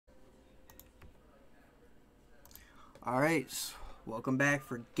Alright, welcome back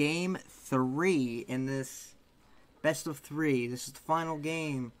for game 3 in this best of 3. This is the final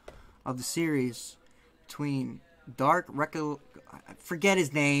game of the series between forget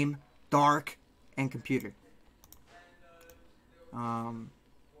his name, Dark, and Computer. I'm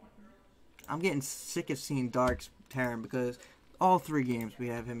getting sick of seeing Dark's Terran because all 3 games we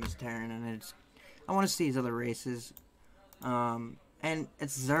have him as Terran, and I want to see his other races. And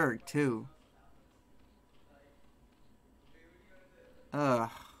it's Zerg too. We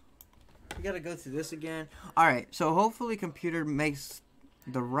gotta go through this again. Alright, so hopefully Computer makes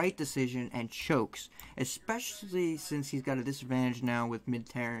the right decision and chokes. Especially since he's got a disadvantage now with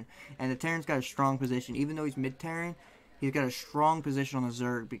mid-Terran. And the Terran's got a strong position. Even though he's mid-Terran, he's got a strong position on the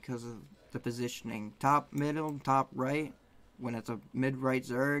Zerg because of the positioning. Top middle, top right. When it's a mid-right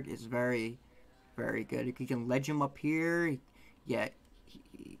Zerg, it's very, very good. If he can ledge him up here, yeah,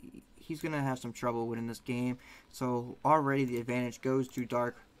 he's going to have some trouble winning this game. So already the advantage goes to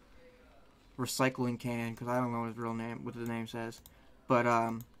Dark Recycling Can, because I don't know his real name, what the name says. But,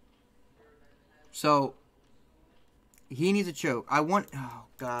 so he needs a choke. Oh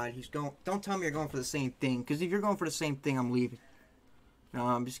God, don't tell me you're going for the same thing, because if you're going for the same thing, I'm leaving. No,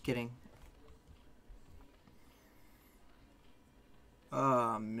 I'm just kidding.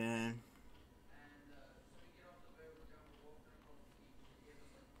 Oh, man.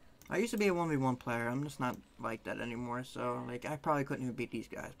 I used to be a 1v1 player. I'm just not like that anymore. So, like, I probably couldn't even beat these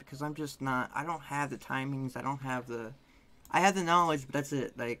guys because I'm just not. I don't have the timings. I don't have the. I have the knowledge, but that's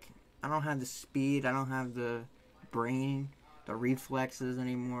it. Like, I don't have the speed. I don't have the brain, the reflexes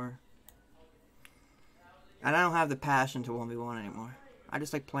anymore. And I don't have the passion to 1v1 anymore. I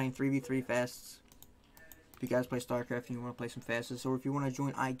just like playing 3v3 fasts. If you guys play StarCraft and you want to play some fasts, or if you want to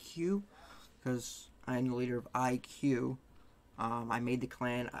join IQ, because I am the leader of IQ. I made the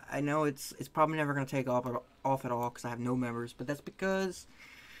clan. I know it's probably never going to take off at all because I have no members, but that's because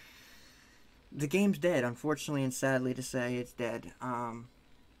the game's dead, unfortunately and sadly to say, it's dead.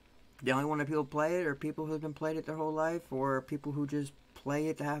 The only one that people play it are people who have been played it their whole life, or people who just play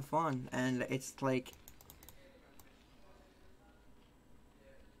it to have fun, and it's like,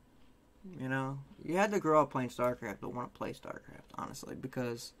 you know, you had to grow up playing StarCraft to want to play StarCraft, honestly,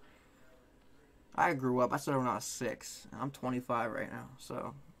 because I grew up, I started when I was 6. I'm 25 right now,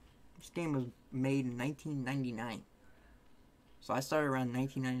 so this game was made in 1999. So I started around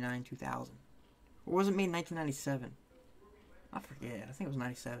 1999, 2000. Or was it made in 1997? I forget, I think it was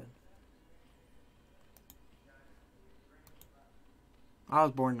 97. I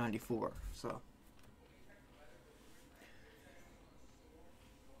was born in 94, so.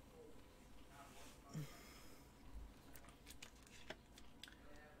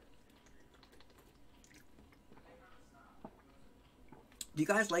 Do you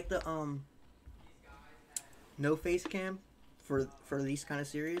guys like the no face cam for these kind of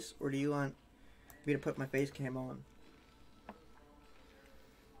series, or do you want me to put my face cam on?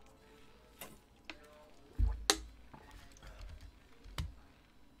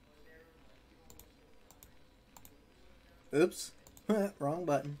 Oops, wrong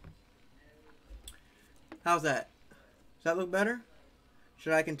button. How's that? Does that look better?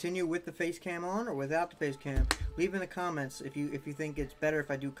 Should I continue with the face cam on or without the face cam? Leave in the comments if you think it's better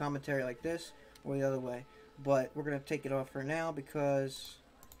if I do commentary like this or the other way. But we're going to take it off for now because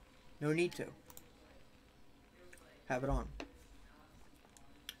no need to have it on.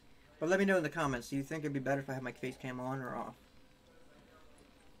 But let me know in the comments, do you think it'd be better if I have my face cam on or off?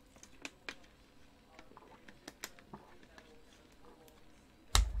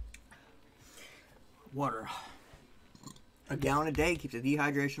 Water. A gallon a day keeps the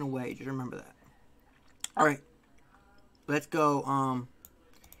dehydration away. Just remember that. Alright. Let's go.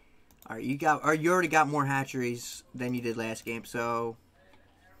 Alright, you already got more hatcheries than you did last game, so.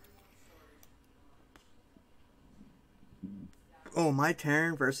 Oh, my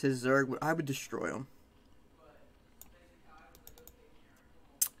Terran versus Zerg, I would destroy him.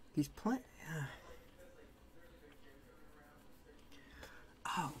 He's playing.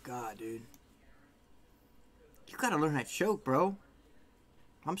 Oh God, dude. You gotta learn that choke, bro.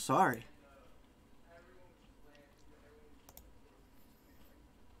 I'm sorry.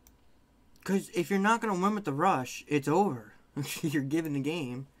 Because if you're not gonna win with the rush, it's over. You're given the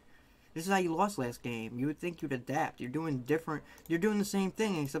game. This is how you lost last game. You would think you'd adapt. You're doing different. You're doing the same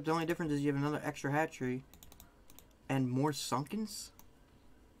thing, except the only difference is you have another extra hatchery and more sunkens.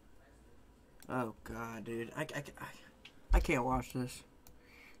 Oh God, dude. I can't watch this.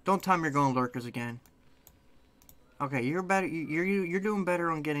 Don't tell me you're going lurkers again. Okay, you're better. You're doing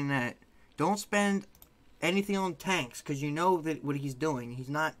better on getting that. Don't spend anything on tanks because you know that what he's doing. He's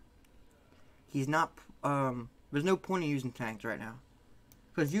not There's no point in using tanks right now.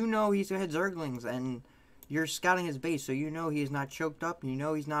 Because you know he's had Zerglings, and you're scouting his base, so you know he's not choked up, and you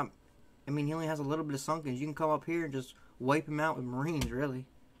know he's not... I mean, he only has a little bit of Sunkens. You can come up here and just wipe him out with Marines, really.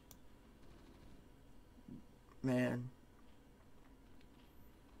 Man.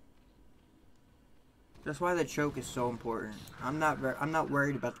 That's why the choke is so important. I'm not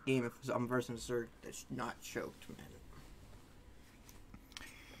worried about the game if I'm versing a Zerg that's not choked, man.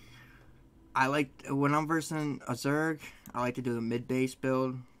 I like, when I'm versing a Zerg, I like to do the mid-base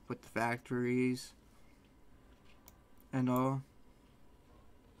build with the factories and all.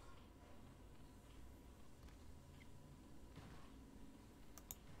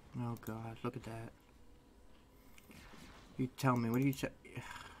 Oh god, look at that. You tell me, what do you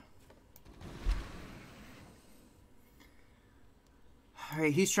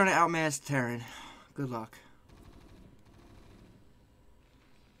Alright, he's trying to outmass Terran. Good luck.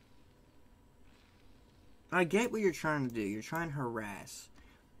 I get what you're trying to do. You're trying to harass.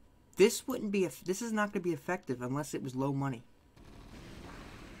 This wouldn't be. This is not going to be effective unless it was low money.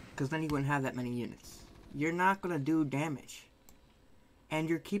 Because then you wouldn't have that many units. You're not going to do damage. And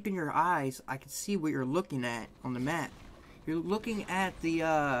you're keeping your eyes. I can see what you're looking at on the map. You're looking at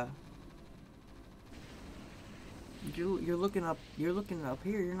the. You're looking up. You're looking up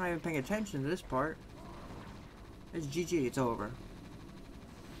here. You're not even paying attention to this part. It's GG. It's over.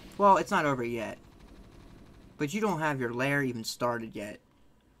 Well, it's not over yet. But you don't have your lair even started yet.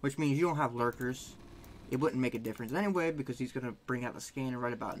 Which means you don't have lurkers. It wouldn't make a difference anyway, because he's going to bring out the scanner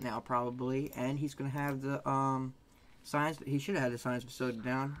right about now, probably. And he's going to have the, science... He should have had the science facility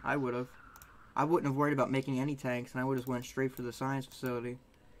down. I would have. I wouldn't have worried about making any tanks, and I would have went straight for the science facility.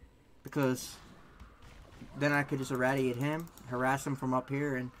 Because then I could just irradiate him, harass him from up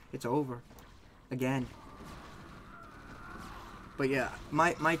here, and it's over. Again. But yeah,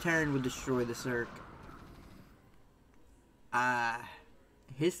 my Terran would destroy the Zerg.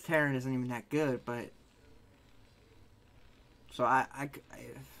 His Terran isn't even that good, but so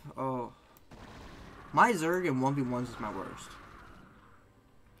oh, my Zerg in 1v1s is my worst.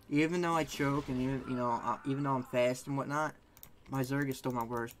 Even though I choke and even though I'm fast and whatnot, my Zerg is still my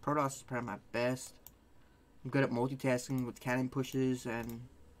worst. Protoss is probably my best. I'm good at multitasking with cannon pushes and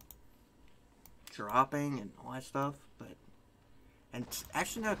dropping and all that stuff, and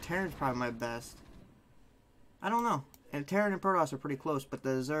actually now Terran's probably my best. I don't know. And Terran and Protoss are pretty close, but the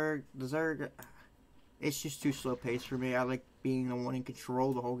Zerg, it's just too slow paced for me. I like being the one in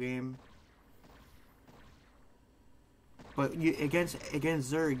control the whole game. But against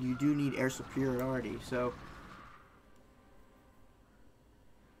Zerg, you do need air superiority. So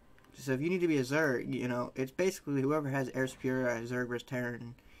if you need to be a Zerg, it's basically whoever has air superiority, Zerg versus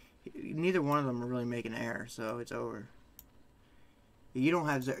Terran. Neither one of them are really making air, so it's over. You don't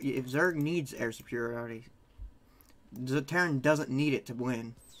have Zerg. If Zerg needs air superiority, the Terran doesn't need it to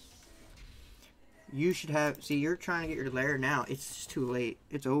win. You should have... See, you're trying to get your lair now. It's just too late.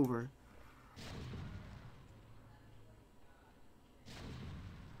 It's over.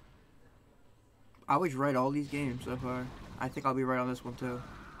 I was right all these games so far. I think I'll be right on this one too.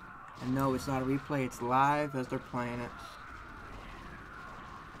 And no, it's not a replay. It's live as they're playing it.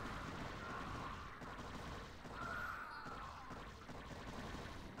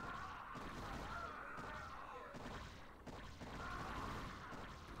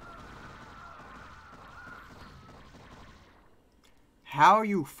 How are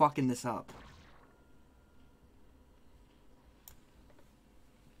you fucking this up?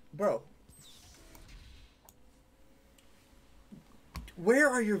 Bro. Where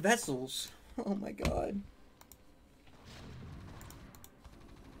are your vessels? Oh my god.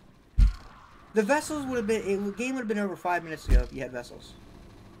 The vessels would have been... The game would have been over 5 minutes ago if you had vessels.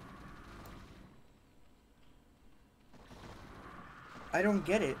 I don't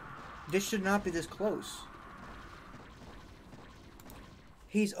get it. This should not be this close.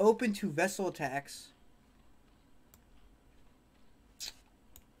 He's open to vessel attacks.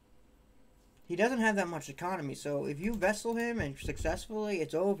 He doesn't have that much economy, so if you vessel him and successfully,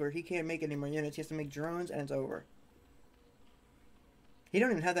 it's over. He can't make any more units. He has to make drones, and it's over. He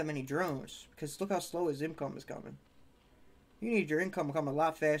don't even have that many drones, because look how slow his income is coming. You need your income to come a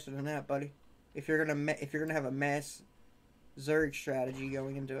lot faster than that, buddy. If you're gonna have a mass Zerg strategy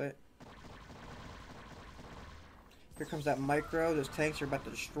going into it. Here comes that micro. Those tanks are about to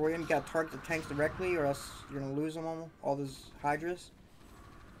destroy him. You gotta target the tanks directly, or else you're gonna lose them all those Hydras.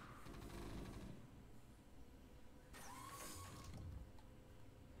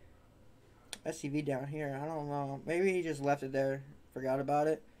 SCV down here. I don't know. Maybe he just left it there. Forgot about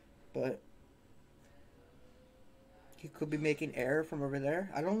it. But he could be making air from over there.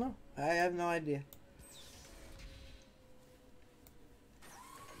 I don't know. I have no idea.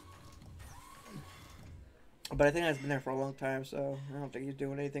 But I think that's been there for a long time, so I don't think he's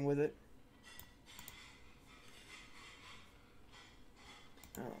doing anything with it.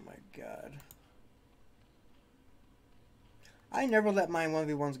 Oh my god. I never let my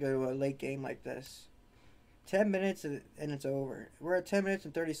 1v1s go to a late game like this. 10 minutes and it's over. We're at 10 minutes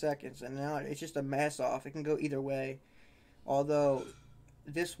and 30 seconds, and now it's just a mess off. It can go either way. Although,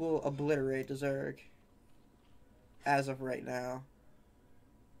 this will obliterate the Zerg. As of right now.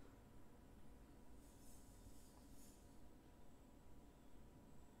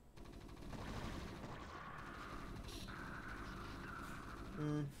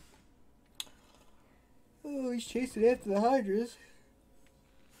 Oh, he's chasing after the Hydras.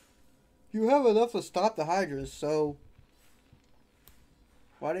 You have enough to stop the Hydras, so...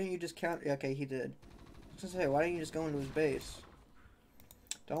 Why didn't you just count... Okay, he did. I was gonna say, why didn't you just go into his base?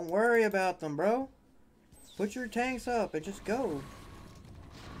 Don't worry about them, bro. Put your tanks up and just go.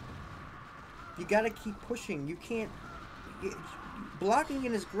 You gotta keep pushing. You can't... Blocking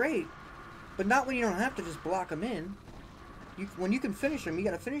in is great, but not when you don't have to just block them in. When you can finish them, you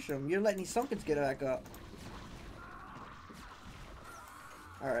gotta finish them. You're letting these Sunkens get back up.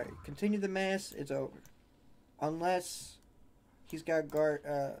 Alright, continue the mass, it's over. Unless he's got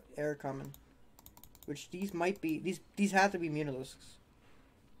air coming. Which these might be, these have to be Mutalisks.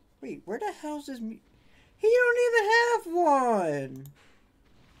 Wait, where the hell's this He don't even have one!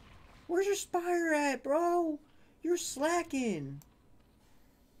 Where's your Spire at, bro? You're slacking.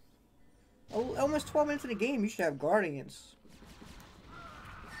 Oh, almost 12 minutes in the game, you should have Guardians.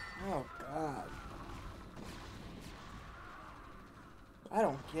 Oh, God. I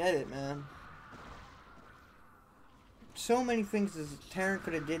don't get it, man. So many things this Terran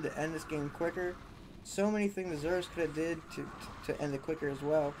could have did to end this game quicker. So many things the Zergs could have did to end it quicker as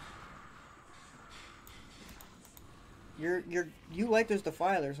well. You like those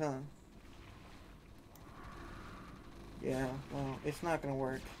Defilers, huh? Yeah, well, it's not gonna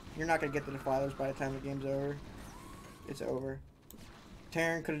work. You're not gonna get the Defilers by the time the game's over. It's over.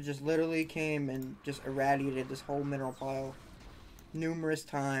 Terran could have just literally came and just irradiated this whole mineral pile numerous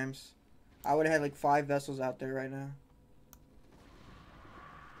times. I would have had like 5 vessels out there right now.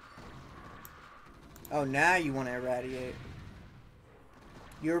 Oh, now you want to irradiate.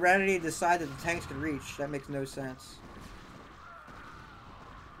 You irradiated the side that the tanks could reach. That makes no sense.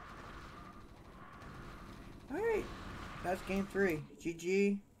 Alright. That's game 3.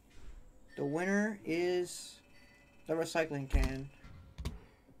 GG. The winner is the recycling can.